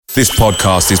This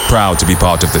podcast is proud to be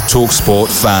part of the TalkSport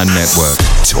Fan Network.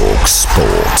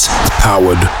 TalkSport.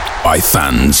 Powered by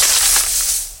fans.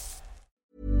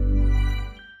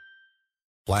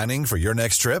 Planning for your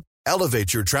next trip?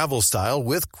 Elevate your travel style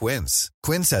with Quince.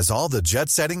 Quince has all the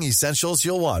jet-setting essentials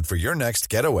you'll want for your next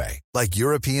getaway, like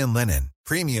European linen,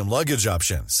 premium luggage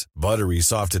options, buttery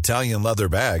soft Italian leather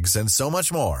bags, and so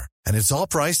much more. And it's all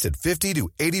priced at 50 to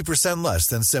 80% less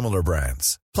than similar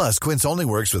brands. Plus, Quince only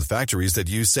works with factories that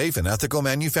use safe and ethical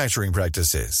manufacturing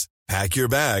practices. Pack your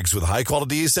bags with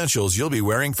high-quality essentials you'll be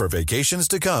wearing for vacations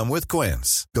to come with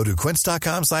Quince. Go to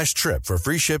quince.com/trip for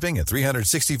free shipping and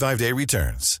 365-day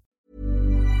returns.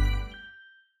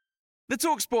 The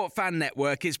TalkSport Fan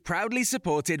Network is proudly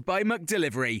supported by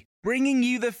McDelivery, bringing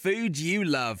you the food you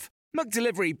love.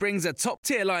 McDelivery brings a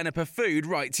top-tier lineup of food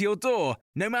right to your door.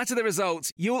 No matter the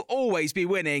result, you'll always be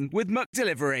winning with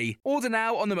McDelivery. Order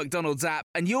now on the McDonald's app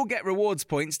and you'll get rewards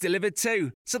points delivered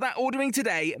too. So that ordering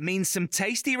today means some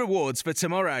tasty rewards for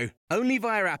tomorrow. Only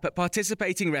via app at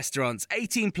participating restaurants.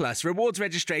 18 plus. Rewards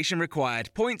registration required.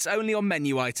 Points only on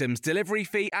menu items. Delivery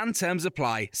fee and terms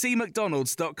apply. See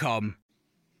mcdonalds.com.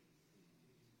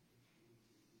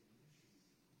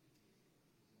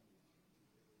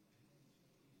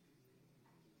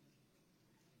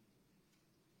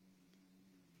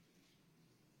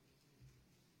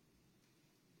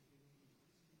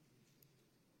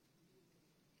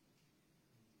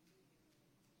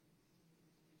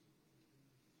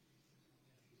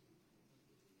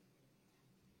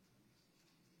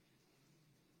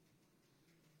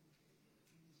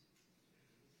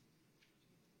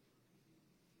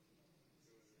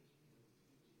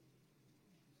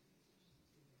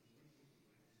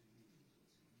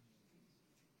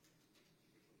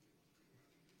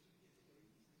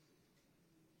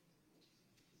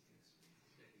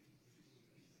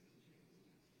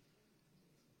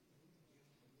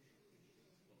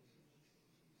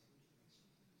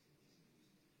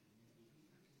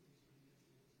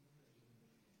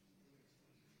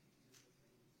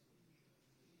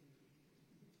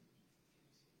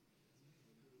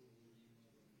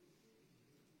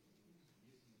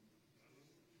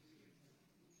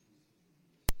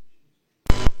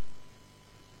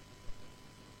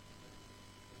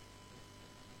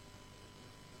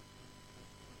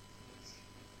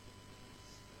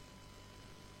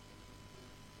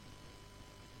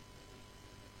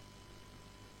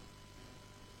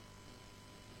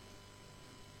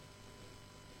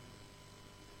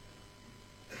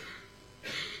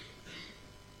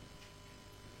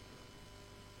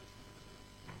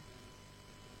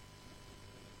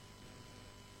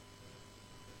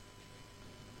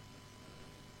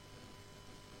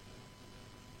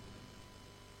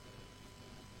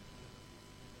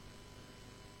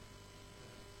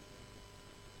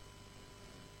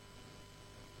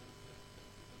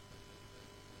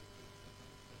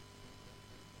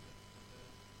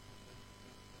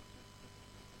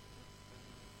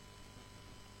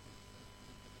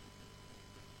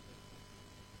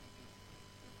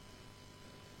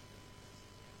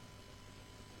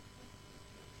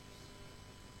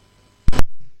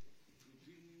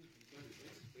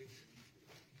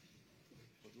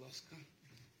 Будь ласка,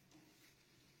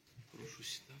 прошу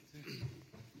сідати.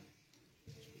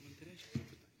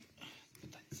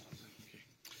 Питання зразу.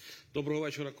 Доброго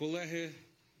вечора, колеги.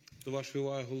 До вашої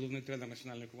уваги головний тренер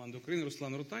національної команди України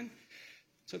Руслан Ротан.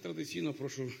 Це традиційно,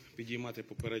 прошу підіймати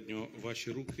попередньо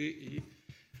ваші руки і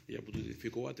я буду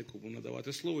ідентифікувати, кому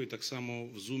надавати слово. І так само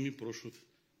в зумі прошу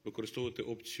використовувати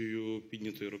опцію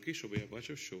піднятої руки, щоб я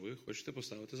бачив, що ви хочете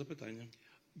поставити запитання.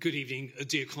 Good evening,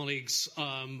 dear colleagues.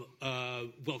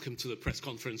 Welcome to the press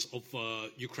conference of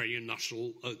Ukrainian national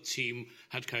team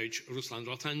head coach Ruslan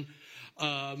Rotan.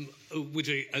 We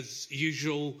do, as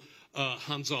usual,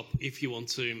 hands up if you want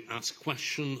to ask a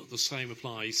question. The same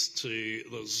applies to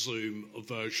the Zoom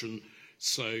version.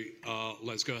 So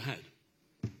let's go ahead.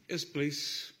 Yes, please.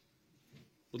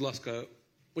 Будь ласка,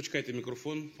 почекайте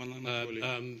мікрофон, пане Анатолій.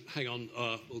 Hang on,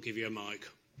 we'll give you a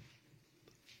mic.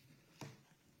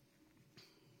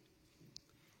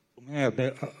 У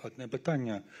мене одне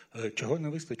питання. Чого не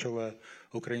вистачило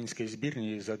українській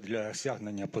збірній для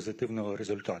осягнення позитивного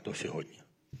результату сьогодні?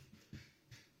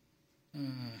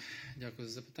 Дякую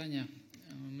за запитання.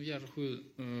 Я рахую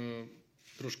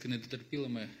трошки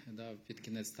недотерпілими під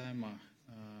кінець тайма,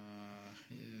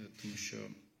 тому що,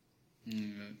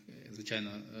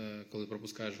 звичайно, коли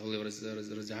пропускаєш голи в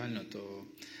роздягальню, то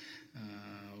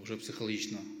вже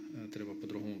психологічно треба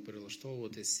по-другому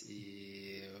перелаштовуватись.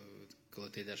 І коли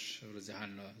ти йдеш в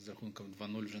роздягальню з рахунком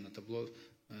 2-0 вже на табло,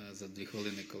 за 2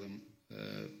 хвилини, коли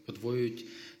подвоюють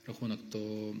рахунок,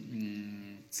 то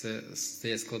це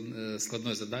стає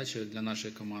складною задачею для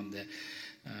нашої команди,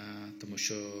 тому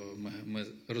що ми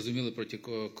розуміли, проти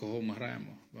кого ми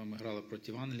граємо. Ми грали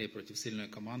проти Англії, проти сильної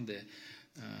команди.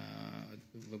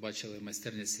 Ви бачили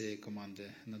майстерність цієї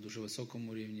команди на дуже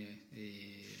високому рівні. І,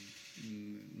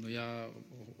 я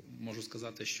можу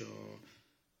сказати, що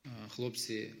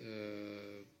хлопці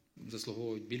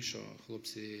заслуговують більшого.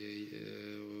 Хлопці,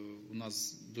 у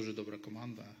нас дуже добра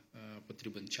команда,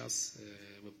 потрібен час.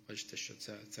 Ви побачите, що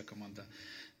ця команда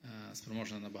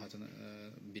спроможна набагато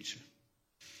більше.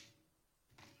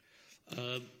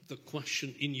 The question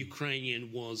in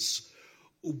Ukrainian was,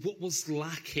 what was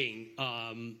lacking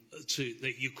to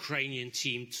the Ukrainian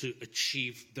team to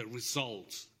achieve the result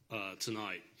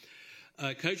tonight?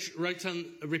 Coach Rotan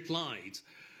replied,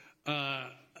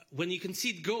 when you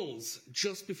concede goals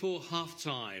just before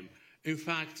half-time, in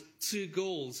fact, 2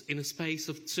 goals in a space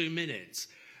of 2 minutes,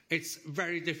 it's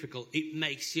very difficult. It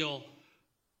makes your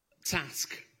task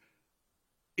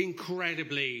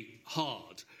incredibly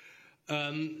hard.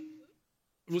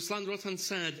 Ruslan Rotan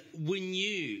said, we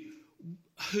knew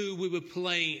who we were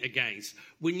playing against.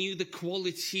 We knew the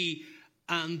quality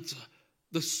and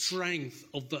the strength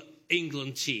of the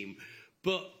England team.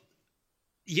 But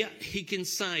yet he can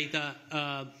say that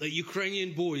the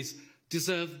Ukrainian boys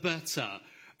deserve better.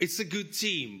 It's a good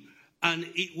team and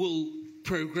it will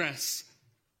progress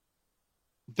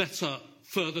better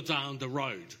further down the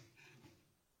road.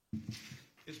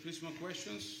 Yes, please, more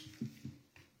questions?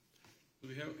 Do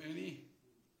we have any?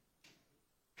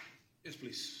 Yes,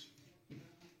 please.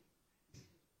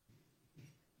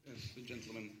 Yes, the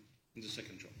gentleman in the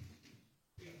second row.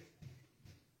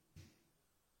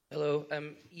 Hello.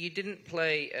 You didn't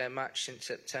play a match since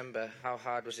September. How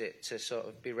hard was it to sort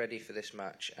of be ready for this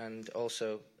match? And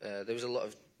also, there was a lot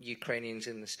of Ukrainians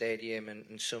in the stadium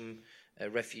and some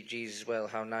refugees as well.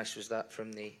 How nice was that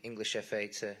from the English FA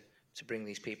to bring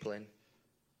these people in?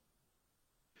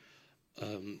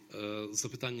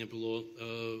 Запитання було,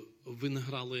 ви не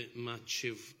грали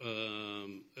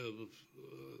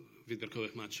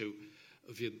відбіркових матчів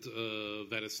від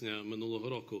вересня минулого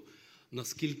року.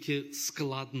 Наскільки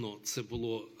складно це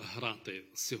було грати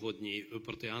сьогодні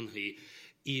проти Англії?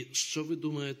 І що ви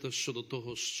думаєте щодо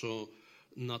того, що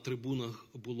на трибунах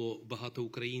було багато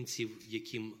українців,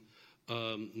 яким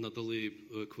надали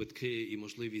квитки і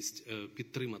можливість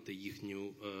підтримати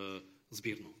їхню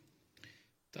збірну?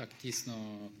 Так,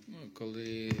 дійсно,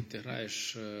 коли ти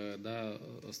граєш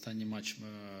останній матч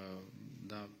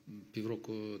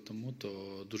півроку тому,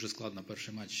 то дуже складно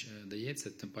перший матч дається,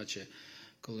 тим паче,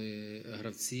 коли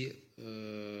гравці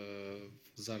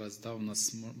зараз, у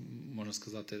нас, можна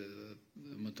сказати,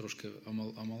 ми трошки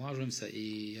омолажуємося, і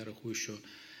я рахую, що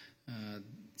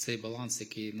цей баланс,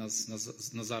 який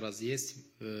на зараз є,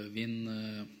 він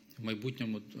в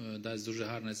майбутньому дасть дуже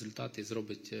гарний результат і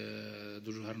зробить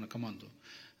дуже гарну команду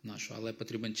нашу. Але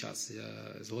потрібен час.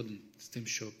 Я згоден з тим,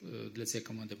 що для цієї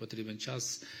команди потрібен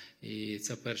час. І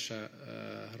ця перша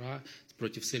гра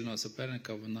проти сильного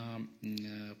суперника, вона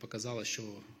показала,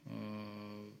 що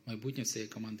майбутнє в цієї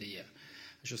команди є.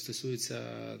 Що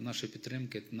стосується нашої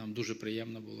підтримки, нам дуже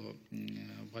приємно було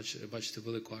бачити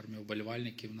велику армію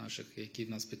вболівальників наших, які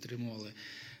нас підтримували.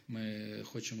 Ми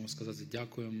хочемо сказати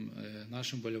дякуємо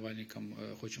нашим вболівальникам,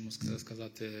 хочемо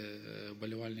сказати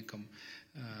вболівальникам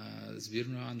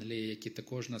збірної Англії, які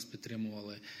також нас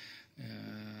підтримували.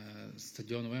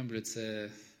 Стадіон Вемблі –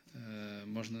 це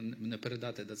можна не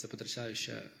передати, це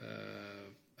потрясаюча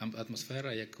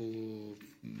атмосфера, яку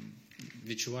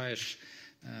відчуваєш,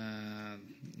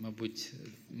 мабуть,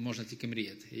 можна тільки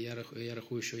мріяти. І я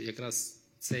рахую, що якраз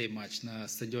цей матч на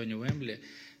стадіоні Вемблі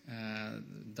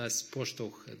дасть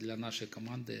поштовх для нашої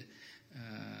команди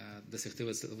досягти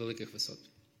великих висот.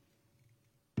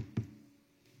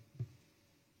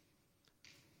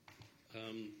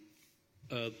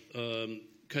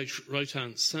 Coach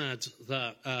Rotan said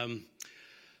that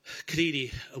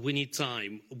clearly we need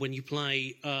time. When you play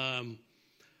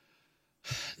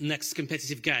next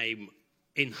competitive game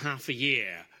in half a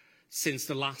year since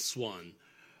the last one,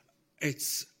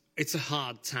 it's a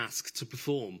hard task to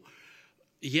perform.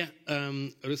 Yet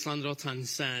Ruslan Rotan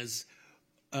says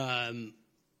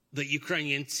the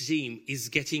Ukrainian team is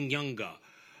getting younger.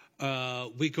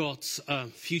 We got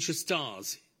future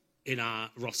stars in our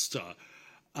roster.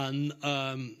 And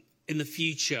in the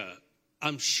future,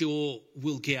 I'm sure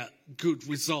we'll get good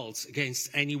results against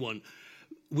anyone.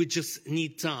 We just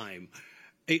need time.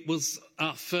 It was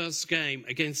our first game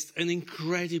against an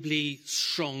incredibly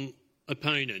strong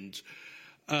opponent.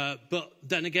 But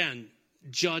then again,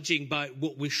 judging by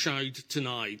what we showed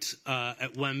tonight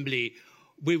at Wembley,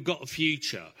 we've got a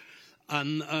future.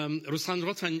 And Ruslan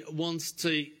Rotan wants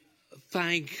to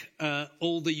thank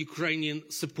all the Ukrainian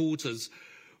supporters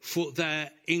for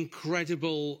their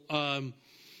incredible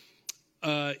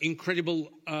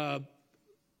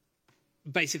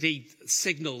basically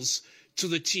signals to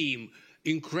the team,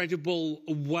 incredible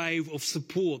wave of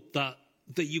support that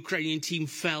the Ukrainian team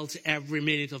felt every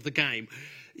minute of the game.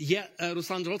 Yet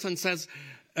Ruslan Rotan says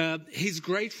he's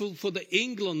grateful for the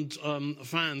England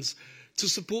fans to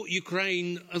support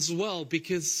Ukraine as well,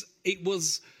 because it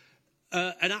was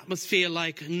an atmosphere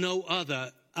like no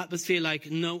other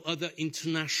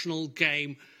international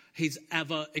game he's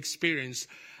ever experienced.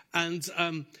 And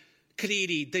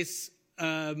clearly this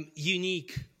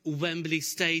unique Wembley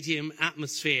Stadium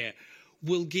atmosphere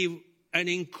will give an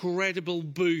incredible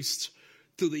boost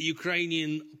to the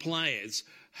Ukrainian players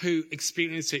who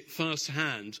experience it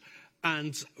firsthand.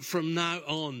 And from now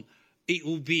on, it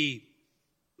will be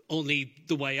only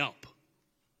the way up.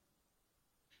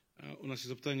 У нас є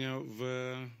запитання в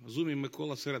Зумі.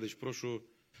 Микола Середич, прошу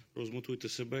розмутуйте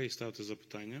себе і ставте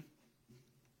запитання.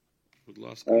 Будь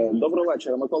ласка. Доброго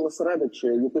вечора. Микола Середич,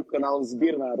 ютуб-канал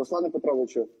 «Збірна». Руслане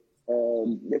Петровичу,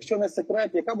 якщо не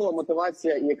секрет, яка була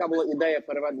мотивація і яка була ідея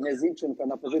переведення Зінченка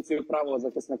на позицію правого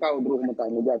захисника у другому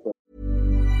таймі? Дякую.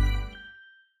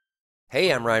 Hey,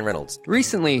 I'm Ryan Reynolds.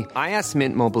 Recently, I asked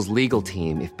Mint Mobile's legal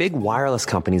team if big wireless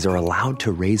companies are allowed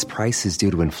to raise prices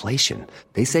due to inflation.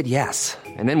 They said yes.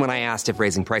 And then when I asked if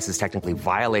raising prices technically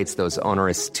violates those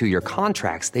onerous two-year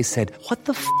contracts, they said, what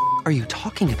the f*** are you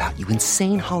talking about, you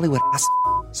insane Hollywood ass f-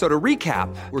 So to recap,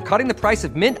 we're cutting the price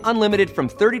of Mint Unlimited from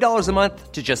 $30 a month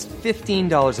to just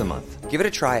 $15 a month. Give it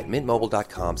a try at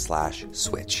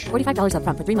mintmobile.com/switch. $45 up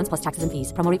front for 3 months plus taxes and fees.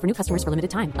 Promo rate for new customers for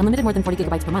limited time. Unlimited more than 40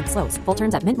 gigabytes per month. Slows full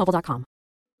terms at mintmobile.com.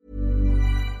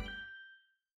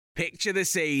 Picture the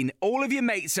scene. All of your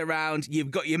mates around,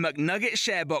 you've got your McNugget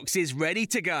share boxes ready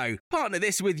to go. Partner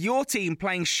this with your team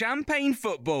playing champagne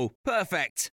football.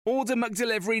 Perfect. Order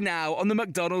McDelivery now on the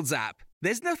McDonald's app.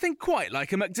 There's nothing quite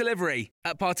like a McDelivery.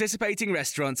 At participating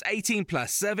restaurants, 18 plus,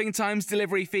 serving times,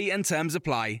 delivery fee and terms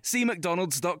apply. See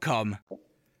mcdonalds.com.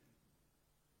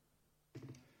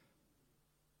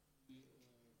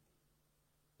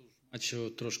 Матчу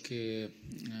трошки,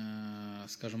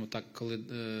 скажімо так, коли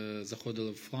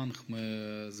заходили в фланг,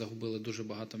 ми загубили дуже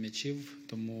багато м'ячів,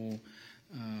 тому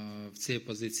в цій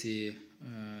позиції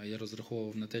я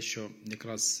розраховував на те, що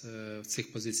якраз в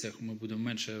цих позиціях ми будемо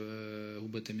менше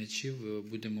губити м'ячів,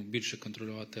 будемо більше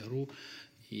контролювати гру,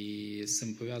 і з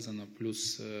цим пов'язано,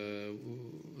 плюс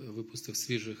випустив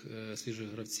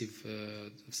свіжих гравців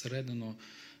всередину,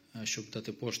 щоб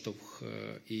дати поштовх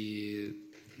і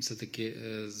все-таки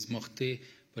змогти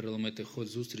переломити ход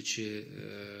зустрічі,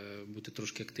 бути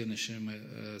трошки активнішими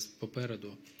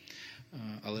попереду.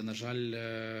 Але, на жаль,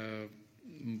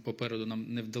 попереду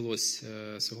нам не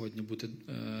вдалося сьогодні бути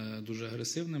дуже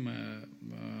агресивними.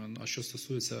 А що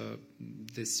стосується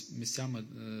десь місцями,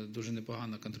 дуже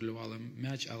непогано контролювали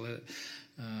м'яч, але,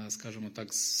 скажімо так,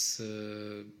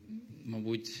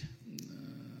 мабуть,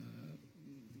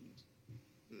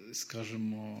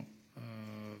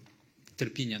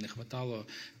 терпіння не хватало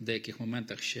в деяких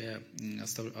моментах ще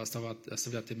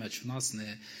оставляти м'яч в нас,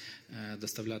 не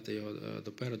доставляти його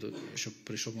допереду, щоб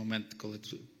прийшов момент, коли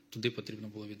туди потрібно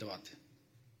було віддавати.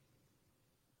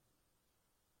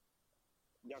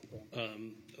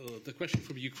 The question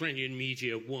from Ukrainian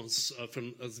media was from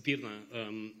Zbirna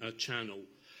channel.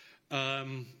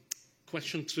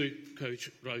 Question to Coach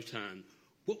Rotan.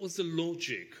 What was the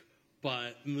logic by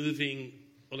moving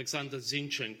Alexander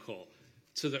Zinchenko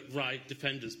to the right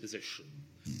defender's position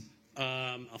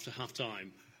after half-time?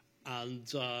 And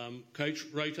Coach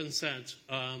Rotan said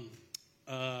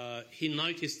he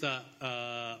noticed that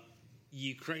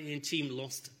Ukrainian team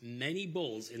lost many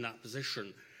balls in that position,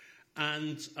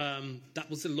 and that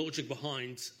was the logic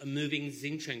behind moving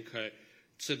Zinchenko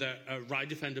to the right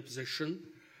defender position.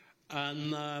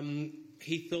 And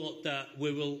he thought that we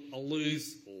will lose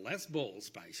less balls,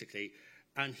 basically,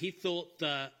 and he thought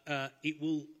that it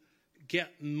will get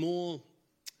more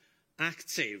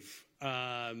active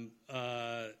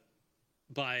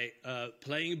by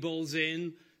playing balls in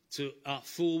to our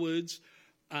forwards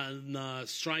and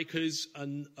strikers.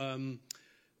 And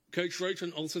Coach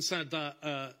Rotan also said that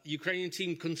Ukrainian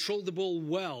team controlled the ball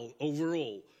well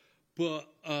overall, but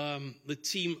the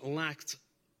team lacked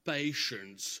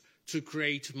patience to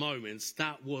create moments.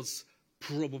 That was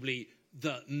probably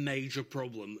the major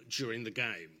problem during the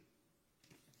game.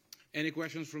 Any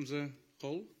questions from the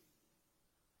hall?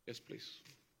 Yes, please.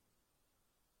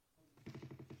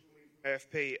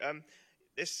 AFP.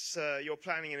 You're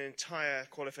planning an entire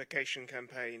qualification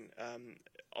campaign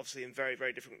obviously in very,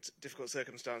 very difficult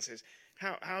circumstances.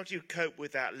 How do you cope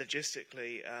with that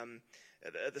logistically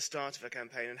at the start of a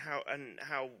campaign, and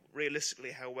how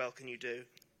realistically, how well can you do?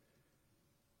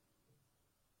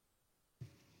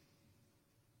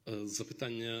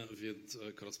 Запитання від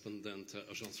кореспондента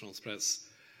Agence France Presse.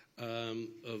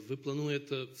 Ви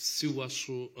плануєте всю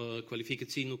вашу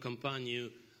кваліфікаційну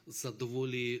кампанію за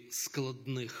доволі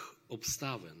складних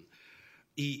обставин.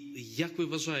 І як ви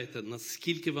вважаєте,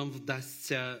 наскільки вам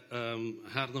вдасться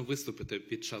гарно виступити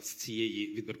під час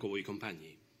цієї відбіркової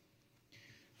кампанії?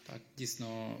 Так,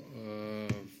 дійсно,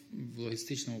 в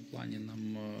логістичному плані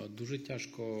нам дуже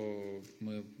тяжко.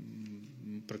 Ми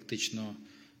практично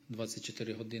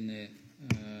 24 години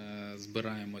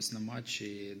збираємось на матч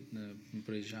і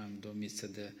приїжджаємо до місця,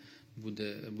 де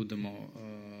будемо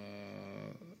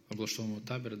облаштовуємо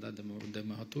табір, де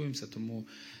ми готуємося, тому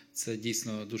це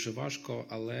дійсно дуже важко,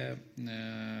 але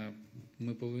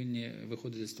ми повинні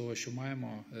виходити з того, що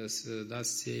маємо, з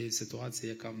цієї ситуації,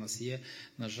 яка в нас є.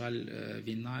 На жаль,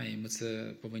 війна, і ми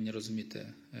це повинні розуміти.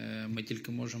 Ми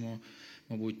тільки можемо,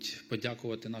 мабуть,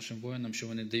 подякувати нашим воїнам, що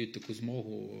вони дають таку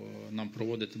змогу нам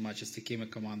проводити матчі з такими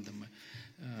командами.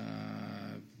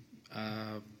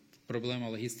 А проблема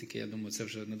логістики, я думаю, це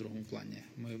вже на другому плані.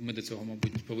 Ми до цього,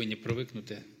 мабуть, повинні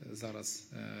привикнути зараз.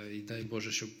 І дай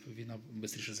Боже, щоб війна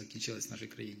швидше закінчилась в нашій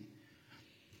країні.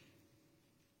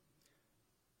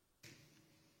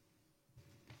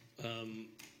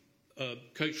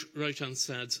 Coach Rotan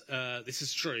said, this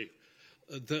is true.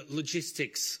 The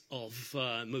logistics of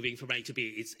moving from A to B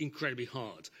is incredibly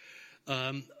hard.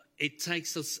 It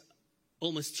takes us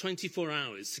almost 24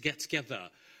 hours to get together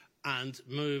and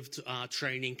move to our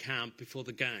training camp before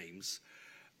the games.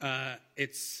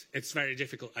 It's very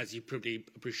difficult, as you probably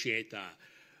appreciate that.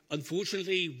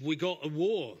 Unfortunately, we got a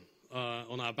war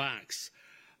on our backs,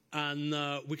 and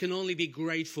we can only be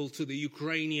grateful to the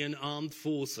Ukrainian armed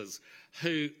forces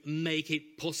who make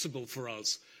it possible for us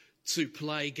to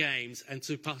play games and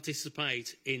to participate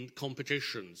in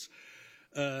competitions.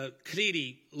 Clearly,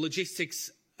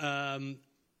 logistics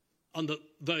under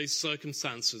those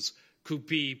circumstances could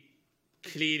be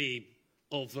clearly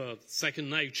of second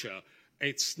nature.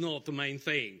 It's not the main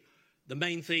thing. The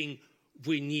main thing,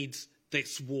 we need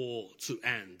this war to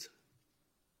end.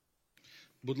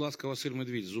 Будь ласка, Василь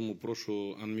Медвідь, з Zoom,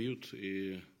 прошу unmute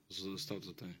і ставте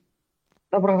запитання.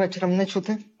 Доброго вечора, мене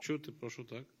чути? Чути, прошу,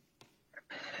 так.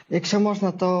 Якщо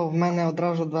можна, то в мене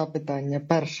одразу два питання.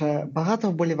 Перше,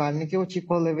 багато вболівальників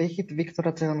очікували вихід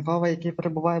Віктора Циганкова, який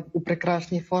перебуває у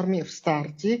прекрасній формі в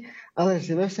старті, але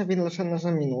з'явився він лише на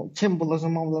заміну. Чим було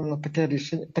замовлено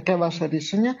таке ваше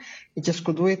рішення, і чи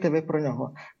шкодуєте ви про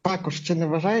нього? Також, чи не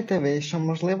вважаєте ви, що,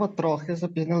 можливо, трохи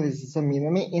запізнились з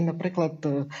замінами, і, наприклад,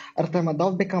 Артема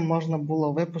Довбика можна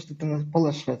було випустити на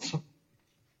поле швидше?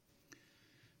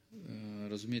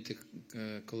 Розумієте,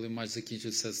 коли матч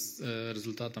закінчився з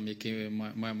результатом, який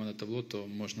ми маємо на табло, то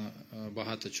можна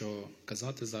багато чого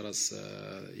казати зараз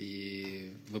і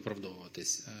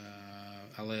виправдовуватись.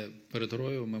 Але перед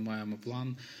грою ми маємо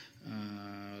план,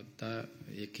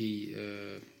 який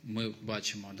ми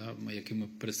бачимо, який ми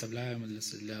представляємо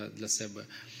для себе.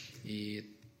 І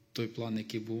той план,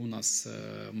 який був у нас,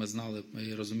 ми знали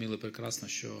і розуміли прекрасно,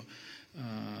 що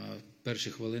перші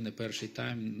хвилини, перший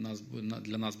тайм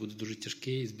для нас буде дуже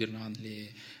тяжкий. Збірна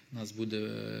Англії нас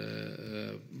буде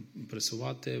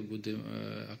пресувати, буде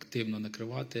активно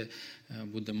накривати,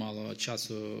 буде мало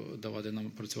часу давати нам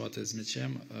працювати з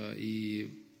м'ячем. І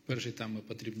перший тайм ми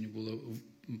потрібні було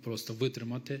просто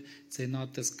витримати цей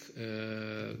натиск,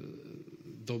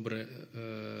 добре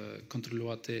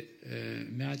контролювати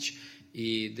м'яч.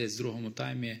 І десь в другому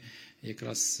таймі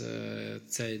якраз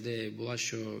ця ідея була,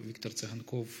 що Віктор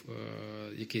Циганков,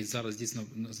 який зараз дійсно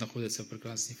знаходиться в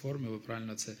прекрасній формі, ви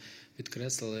правильно це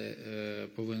підкреслили,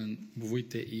 повинен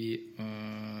вийти і,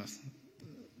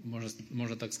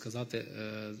 можна так сказати,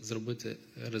 зробити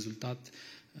результат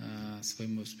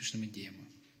своїми успішними діями.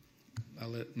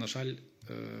 Але, на жаль,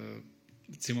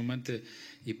 ці моменти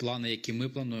і плани, які ми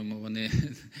плануємо, вони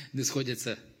не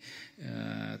сходяться.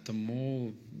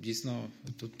 Тому, дійсно,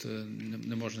 тут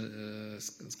не можна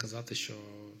сказати, що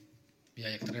я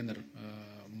як тренер,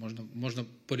 можна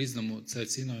по-різному це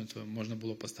оцінювати, можна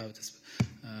було поставити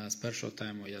з першого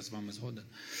тайму, я з вами згоден,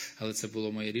 але це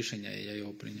було моє рішення, і я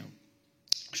його прийняв.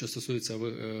 Що стосується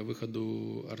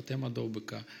виходу Артема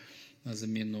Довбика на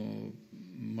заміну,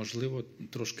 можливо,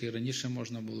 трошки раніше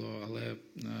можна було, але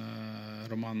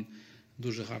Роман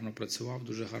дуже гарно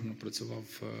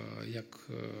працював як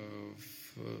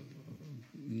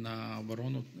на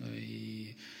оборону, і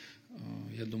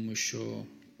я думаю, що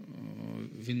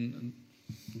він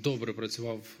добре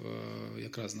працював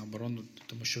якраз на оборону,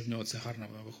 тому що в нього це гарно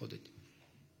виходить.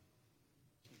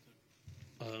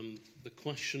 The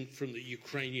question from the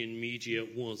Ukrainian media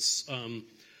was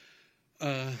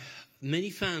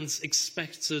many fans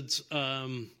expected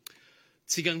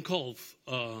Tsigankov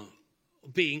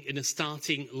being in a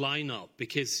starting lineup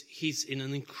because he's in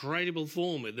an incredible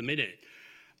form at the minute.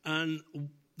 And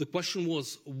the question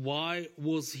was, why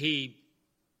was he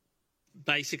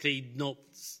basically not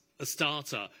a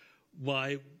starter?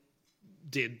 Why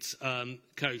did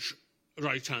coach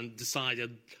Rotan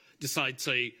decide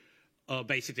to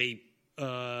basically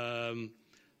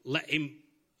let him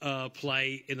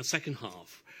play in the second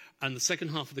half? And the second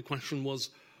half of the question was,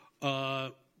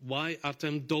 why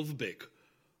Artem Dovbyk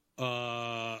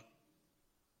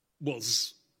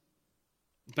was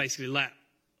basically let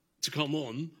to come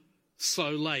on so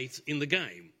late in the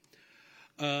game.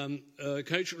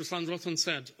 Coach Ruslan Rotan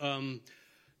said,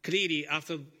 clearly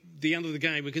after the end of the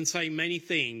game we can say many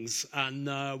things, and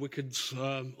we could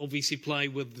obviously play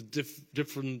with the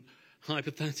different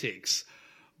hypothetics.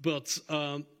 But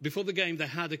before the game, they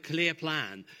had a clear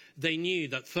plan. They knew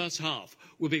that first half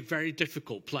would be very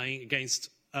difficult playing against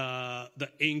the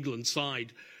England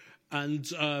side. And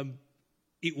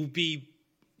it will be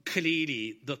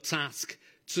clearly the task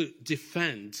to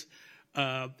defend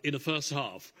in the first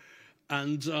half.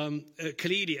 And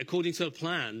clearly, according to the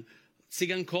plan,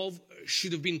 Tsigankov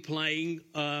should have been playing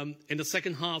in the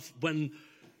second half when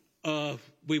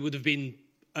we would have been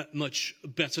at much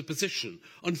better position.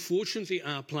 Unfortunately,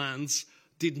 our plans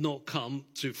did not come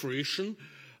to fruition.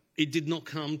 It did not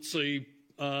come to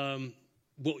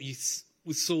what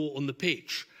we saw on the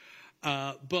pitch.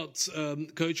 But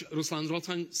Coach Ruslan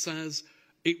Rotan says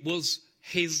it was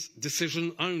his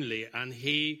decision only, and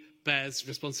he bears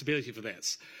responsibility for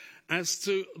this. As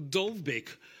to Dovbyk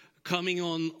coming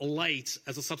on late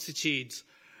as a substitute,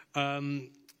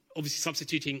 obviously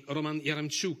substituting Roman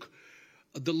Yaremchuk,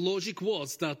 the logic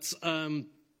was that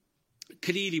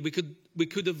clearly we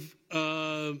could have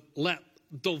let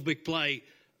Dovbyk play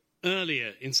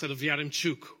earlier instead of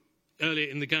Yaremchuk earlier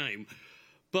in the game.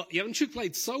 But Yaremchuk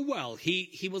played so well.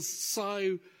 He was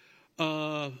so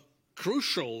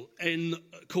crucial in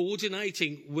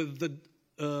coordinating with the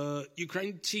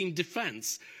Ukraine team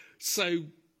defence. So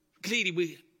clearly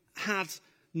we had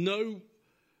no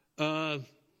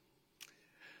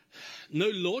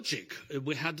logic.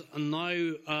 We had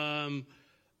no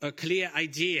clear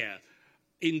idea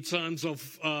in terms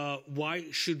of why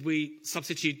should we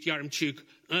substitute Yaremchuk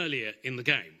earlier in the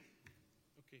game.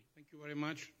 Okay, thank you very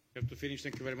much. You have to finish.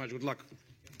 Thank you very much. Good luck.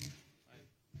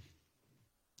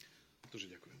 Дуже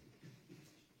дякую.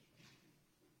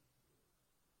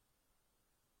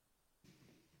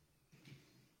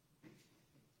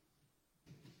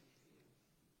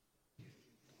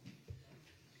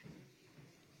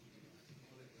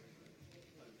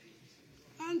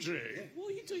 Andrew, what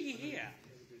are you doing here?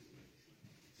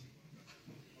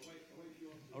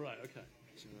 All right, okay.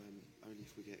 So only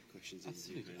if we get questions.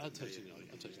 Absolutely. I'll totally know.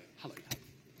 Hello.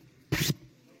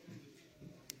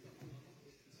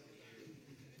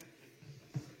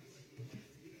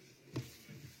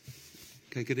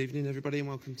 Okay, good evening, everybody, and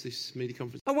welcome to this media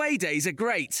conference. Away days are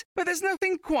great, but there's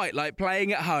nothing quite like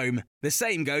playing at home. The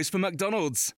same goes for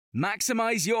McDonald's.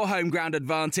 Maximise your home ground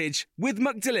advantage with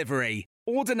McDelivery.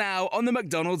 Order now on the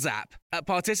McDonald's app. At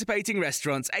participating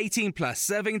restaurants, 18 plus,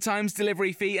 serving times,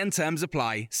 delivery fee and terms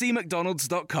apply. See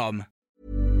mcdonalds.com.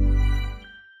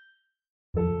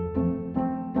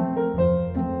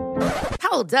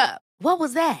 Hold up. What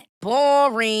was that?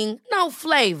 Boring. No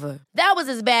flavor. That was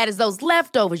as bad as those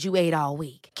leftovers you ate all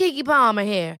week. Keke Palmer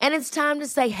here, and it's time to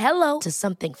say hello to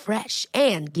something fresh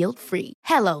and guilt-free.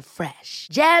 Hello Fresh.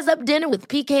 Jazz up dinner with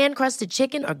pecan-crusted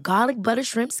chicken or garlic butter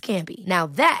shrimp scampi. Now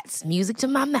that's music to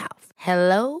my mouth.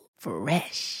 Hello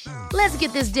Fresh. Let's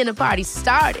get this dinner party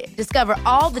started. Discover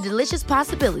all the delicious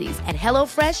possibilities at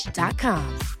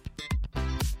HelloFresh.com.